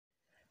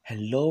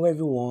Hello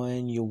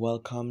everyone, you're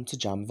welcome to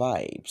Jam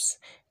Vibes.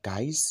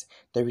 Guys,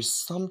 there is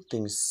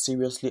something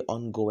seriously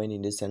ongoing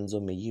in the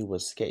Senzo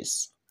Meyiwa's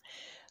case.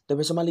 There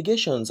were some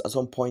allegations at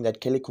some point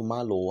that Kelly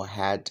Khumalo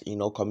had,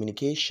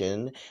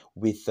 communication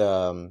with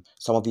some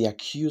of the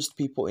accused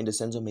people in the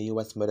Senzo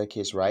Meyiwa's murder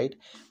case, right?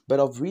 But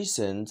of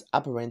recent,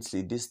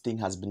 apparently this thing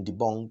has been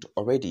debunked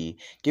already,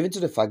 given to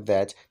the fact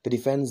that the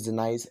defense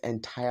denies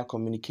entire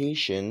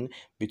communication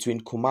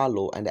between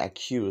Khumalo and the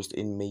accused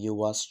in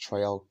Meyiwa's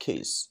trial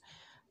case.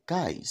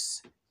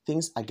 Guys,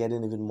 things are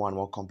getting even more and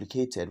more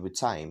complicated with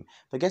time.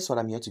 But guess what?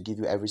 I'm here to give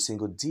you every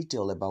single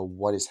detail about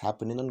what is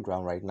happening on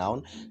ground right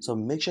now. So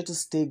make sure to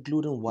stay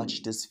glued and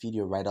watch this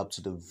video right up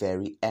to the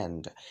very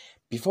end.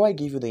 Before I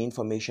give you the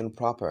information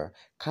proper,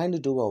 kindly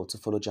do well to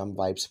follow Jam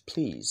Vibes,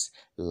 please.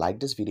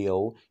 Like this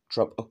video,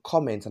 drop a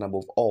comment, and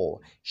above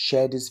all,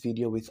 share this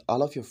video with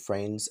all of your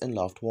friends and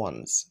loved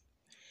ones.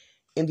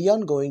 In the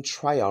ongoing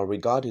trial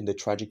regarding the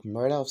tragic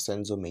murder of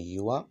Senzo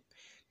Meyiwa,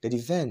 the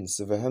defense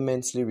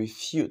vehemently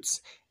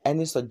refutes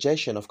any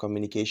suggestion of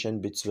communication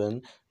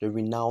between the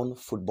renowned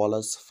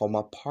footballer's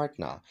former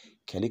partner,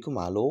 Kelly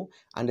Khumalo,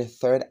 and the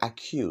third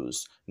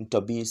accused,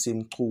 Ntobisi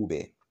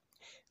Mncube.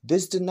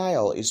 This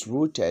denial is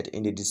rooted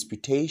in the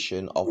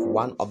disputation of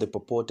one of the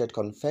purported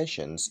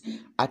confessions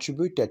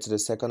attributed to the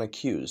second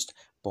accused,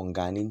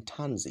 Bongani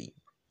Ntanzi.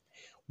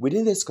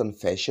 Within this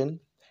confession,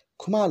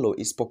 Khumalo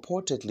is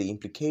purportedly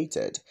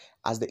implicated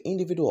as the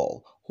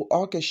individual who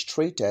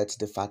orchestrated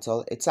the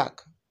fatal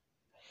attack.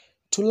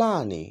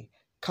 Tulani,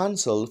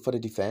 counsel for the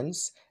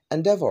defense,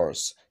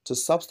 endeavors to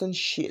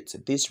substantiate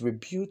this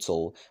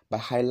rebuttal by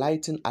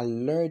highlighting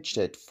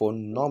alleged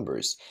phone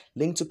numbers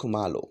linked to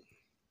Khumalo.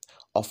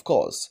 Of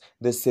course,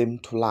 the same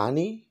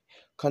Tulani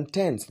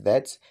contends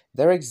that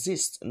there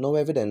exists no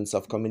evidence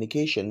of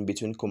communication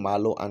between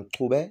Khumalo and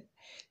Mncube,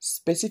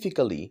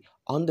 specifically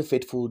on the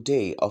fateful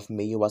day of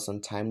Meyiwa's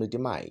untimely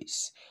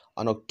demise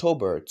on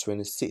October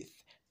 26,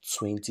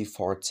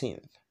 2014.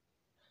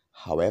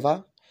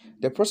 However,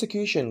 the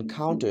prosecution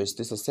counters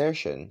this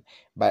assertion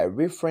by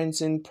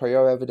referencing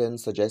prior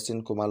evidence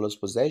suggesting Khumalo's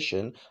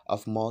possession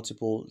of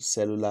multiple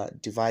cellular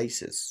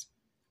devices.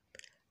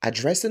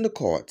 Addressing the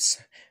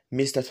courts,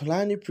 Mr.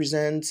 Tolani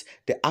presents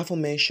the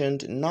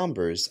aforementioned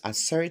numbers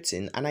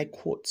asserting, and I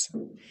quote,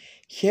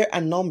 "Here are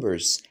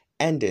numbers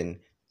ending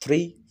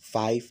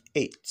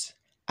 358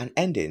 and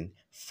ending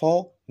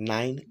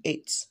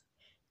 498.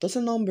 Those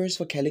are numbers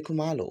for Kelly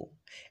Khumalo.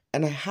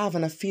 And I have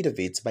an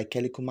affidavit by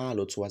Kelly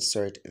Khumalo to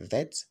assert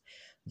that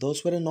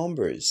those were the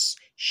numbers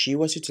she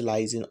was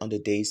utilizing on the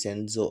day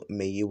Senzo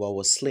Meyiwa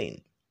was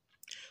slain.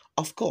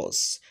 Of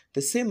course,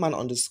 the same man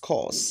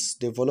underscores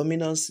the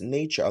voluminous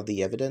nature of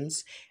the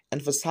evidence,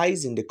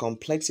 emphasizing the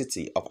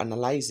complexity of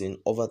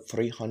analyzing over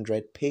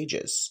 300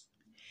 pages.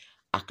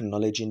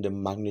 Acknowledging the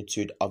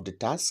magnitude of the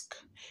task,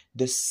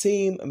 the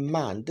same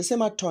man, the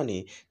same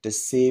attorney, the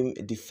same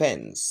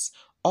defense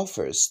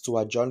offers to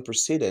adjourn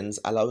proceedings,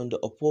 allowing the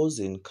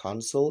opposing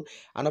counsel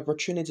an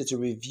opportunity to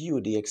review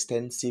the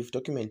extensive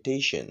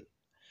documentation.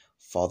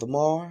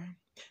 Furthermore,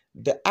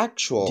 the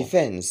actual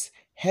defense,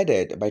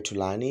 headed by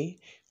Tulani,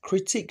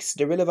 critiques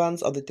the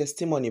relevance of the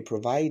testimony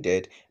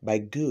provided by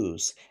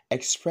Goose,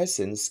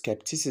 expressing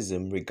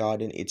skepticism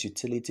regarding its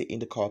utility in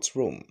the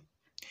courtroom.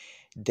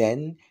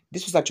 Then,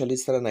 this was actually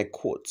said, and I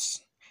quote,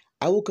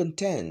 "I will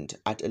contend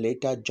at a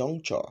later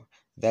juncture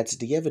that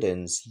the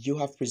evidence you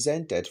have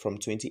presented from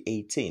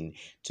 2018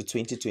 to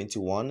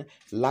 2021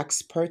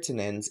 lacks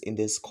pertinence in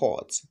this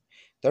court.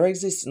 There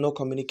exists no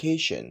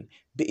communication,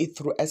 be it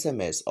through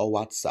SMS or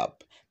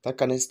WhatsApp, that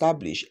can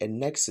establish a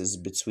nexus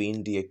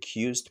between the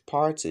accused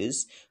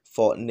parties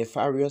for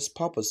nefarious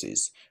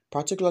purposes,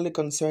 particularly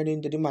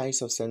concerning the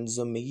demise of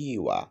Senzo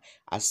Meyiwa,"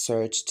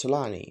 asserts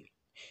Tulani.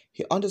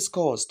 He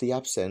underscores the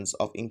absence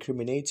of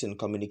incriminating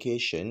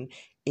communication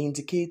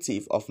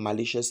indicative of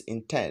malicious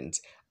intent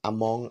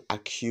among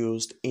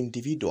accused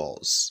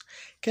individuals.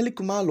 Kelly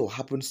Khumalo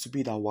happens to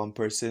be that one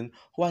person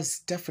who has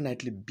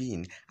definitely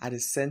been at the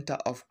center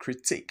of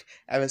critique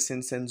ever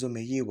since Senzo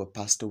Meyiwa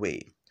passed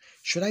away.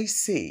 Should I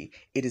say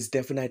it is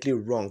definitely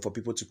wrong for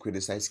people to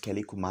criticize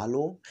Kelly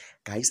Khumalo?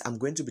 Guys, I'm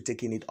going to be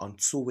taking it on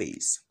two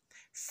ways.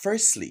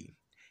 Firstly,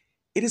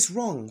 it is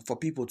wrong for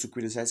people to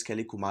criticize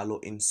Kelly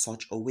Khumalo in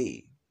such a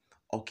way.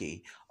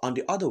 Okay, on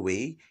the other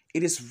way,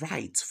 it is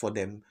right for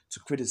them to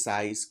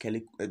criticize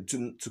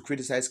to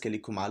criticize Kelly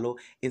Khumalo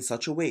in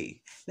such a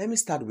way. Let me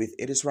start with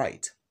it is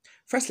right.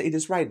 Firstly, it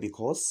is right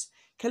because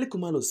Kelly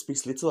Khumalo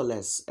speaks little or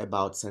less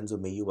about Senzo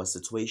Meyiwa's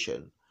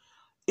situation.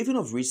 Even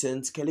of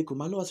recent, Kelly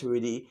Khumalo has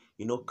already,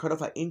 cut off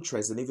her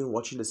interest in even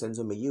watching the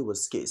Senzo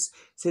Meyiwa's case,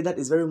 saying that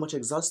it's very much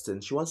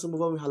exhausting. She wants to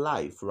move on with her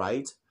life,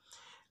 right?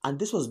 And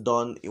this was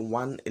done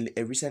in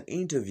a recent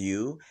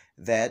interview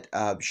that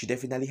she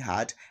definitely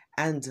had,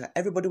 and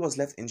everybody was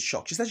left in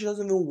shock. She said she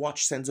doesn't even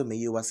watch Senzo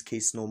Meyiwa's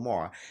case no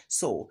more.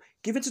 So,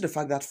 given to the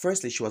fact that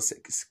firstly she was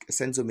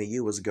Senzo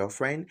Meyiwa's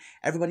girlfriend,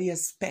 everybody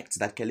expects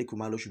that Kelly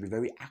Khumalo should be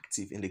very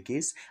active in the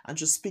case and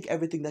should speak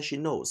everything that she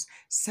knows.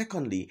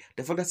 Secondly,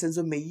 the fact that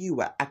Senzo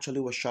Meyiwa actually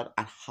was shot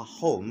at her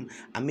home,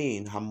 I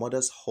mean her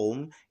mother's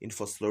home in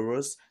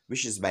Fosloros,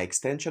 which is by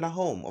extension a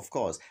home, of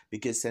course,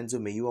 because Senzo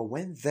Meyiwa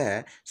went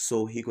there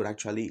so he could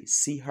actually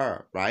see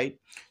her, right?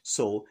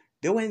 So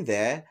they went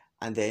there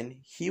and then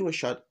he was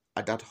shot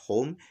at that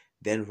home,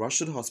 then rushed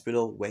to the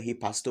hospital where he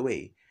passed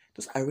away.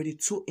 Those are already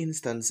two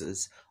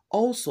instances.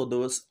 Also, there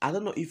was, I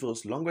don't know if it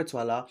was Longwe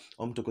Twala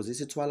or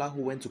Mtokozisi Twala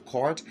who went to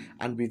court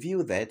and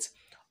revealed that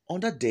on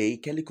that day,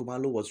 Kelly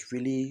Khumalo was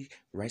really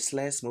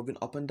restless, moving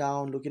up and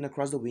down, looking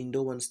across the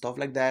window and stuff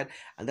like that.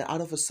 And then out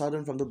of a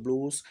sudden, from the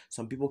blues,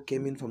 some people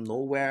came in from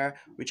nowhere,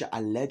 which are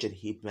alleged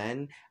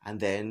hitmen. And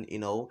then,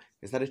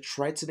 they started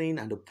threatening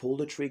and they pulled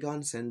the trigger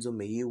on Senzo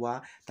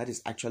Meyiwa. That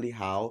is actually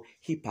how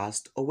he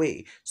passed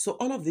away. So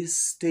all of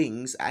these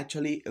things are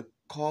actually a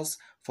cause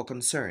for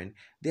concern.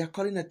 They are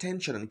calling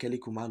attention on Kelly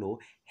Khumalo.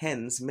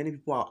 Hence, many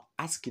people are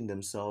asking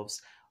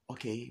themselves,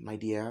 okay, my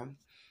dear,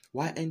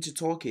 why aren't you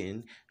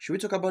talking? Should we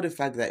talk about the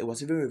fact that it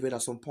was even revealed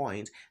at some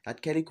point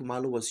that Kelly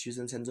Khumalo was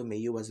using Senzo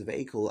Meyiwa as a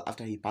vehicle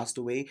after he passed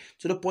away,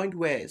 to the point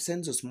where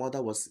Senzo's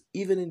mother was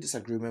even in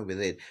disagreement with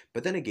it.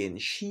 But then again,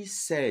 she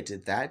said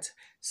that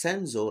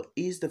Senzo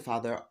is the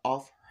father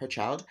of her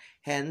child,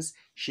 hence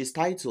she's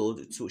entitled,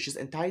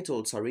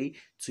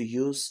 to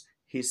use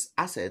his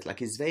assets, like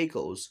his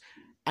vehicles.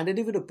 And then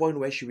even the point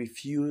where she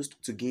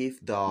refused to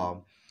give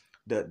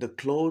the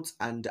clothes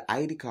and the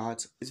ID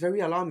card is very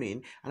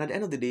alarming. And at the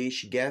end of the day,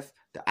 she gave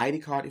the ID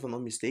card, if I'm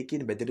not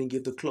mistaken, but didn't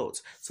give the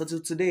clothes. So till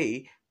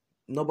today,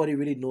 nobody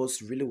really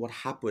knows really what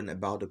happened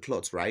about the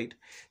clothes, right?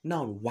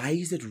 Now, why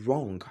is it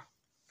wrong?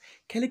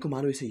 Kelly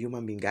Khumalo is a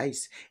human being,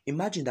 guys.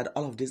 Imagine that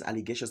all of these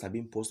allegations have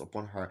been posed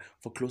upon her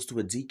for close to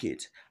a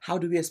decade. How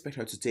do we expect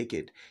her to take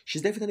it?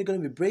 She's definitely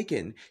going to be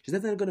breaking. She's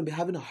definitely going to be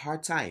having a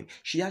hard time.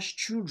 She has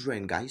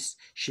children, guys.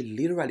 She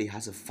literally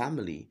has a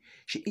family.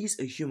 She is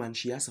a human.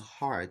 She has a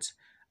heart.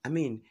 I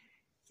mean,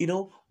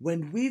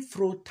 when we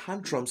throw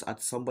tantrums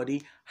at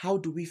somebody, how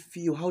do we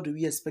feel? How do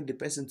we expect the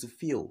person to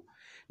feel?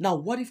 Now,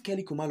 what if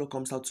Kelly Khumalo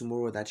comes out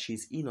tomorrow that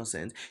she's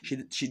innocent?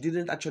 She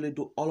didn't actually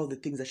do all of the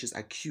things that she's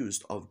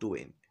accused of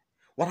doing.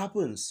 What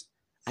happens?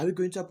 Are we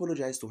going to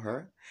apologize to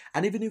her?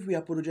 And even if we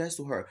apologize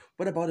to her,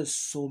 what about the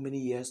so many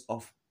years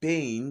of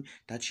pain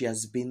that she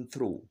has been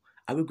through?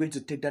 Are we going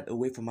to take that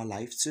away from her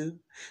life too?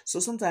 So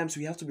sometimes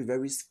we have to be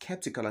very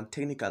skeptical and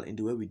technical in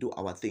the way we do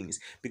our things.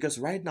 Because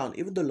right now,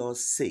 even the law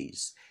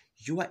says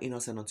you are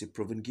innocent until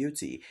proven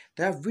guilty.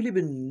 There have really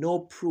been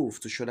no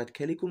proof to show that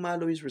Kelly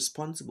Khumalo is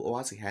responsible or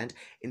has a hand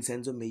in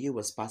Senzo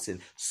Meyiwa's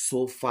passing.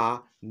 So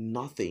far,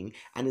 nothing.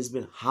 And it's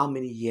been how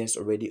many years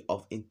already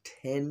of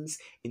intense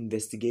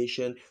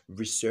investigation,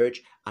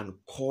 research, and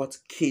court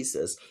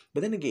cases.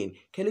 But then again,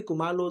 Kelly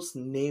Khumalo's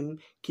name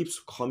keeps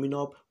coming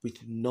up with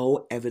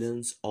no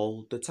evidence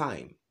all the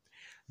time.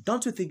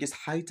 Don't you think it's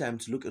high time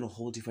to look in a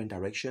whole different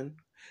direction?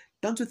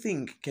 Don't you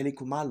think Kelly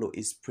Khumalo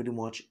is pretty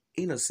much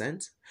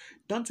innocent?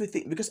 Don't we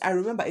think, because I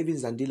remember even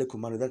Zandile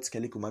Khumalo, that's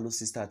Kelly Khumalo's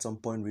sister, at some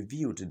point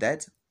revealed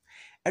that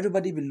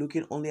everybody be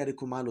looking only at the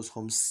Khumalo's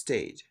home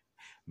state.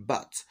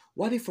 But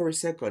what if for a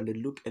second they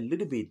look a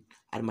little bit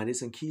at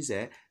Madison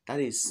Kize, that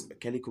is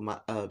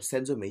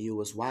Senzo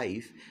Meyiwa's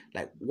wife?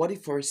 Like, what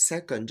if for a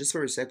second, just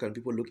for a second,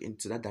 people look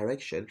into that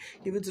direction,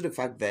 even to the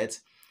fact that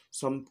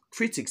some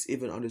critics,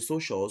 even on the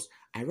socials,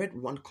 I read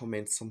one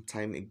comment some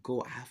time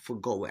ago, I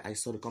forgot where I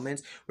saw the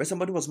comments, where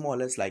somebody was more or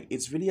less like,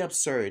 it's really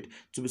absurd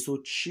to be so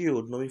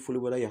chilled, knowing fully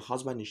whether your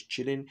husband is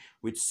chilling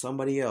with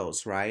somebody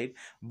else, right?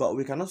 But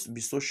we cannot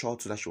be so sure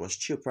to that she was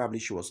chill. Probably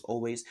she was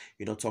always,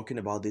 talking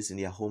about this in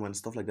their home and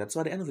stuff like that. So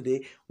at the end of the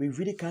day, we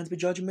really can't be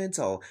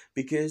judgmental,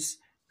 because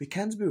we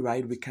can't be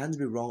right, we can't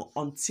be wrong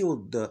until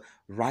the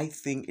right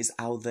thing is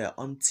out there,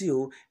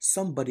 until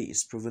somebody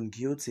is proven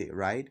guilty,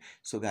 right?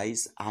 So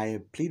guys,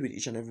 I plead with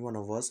each and every one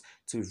of us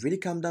to really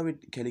calm down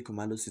with Kelly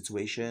Khumalo's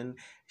situation.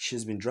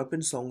 She's been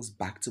dropping songs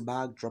back to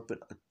back, dropping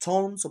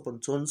tons upon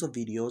tons of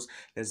videos.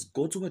 Let's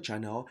go to her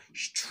channel,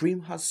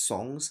 stream her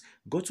songs,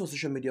 go to her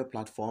social media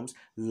platforms,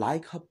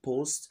 like her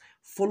posts,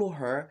 follow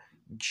her,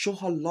 show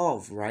her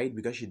love, right?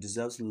 Because she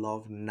deserves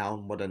love now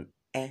more than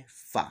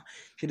ever.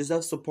 She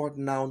deserves support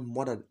now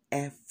more than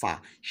ever.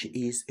 She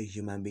is a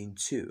human being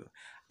too.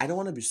 I don't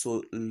want to be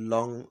so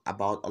long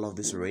about all of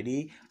this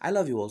already. I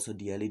love you all so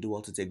dearly. Do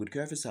all to take good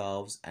care of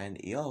yourselves, and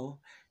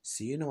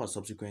see you in our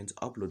subsequent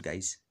upload,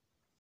 guys.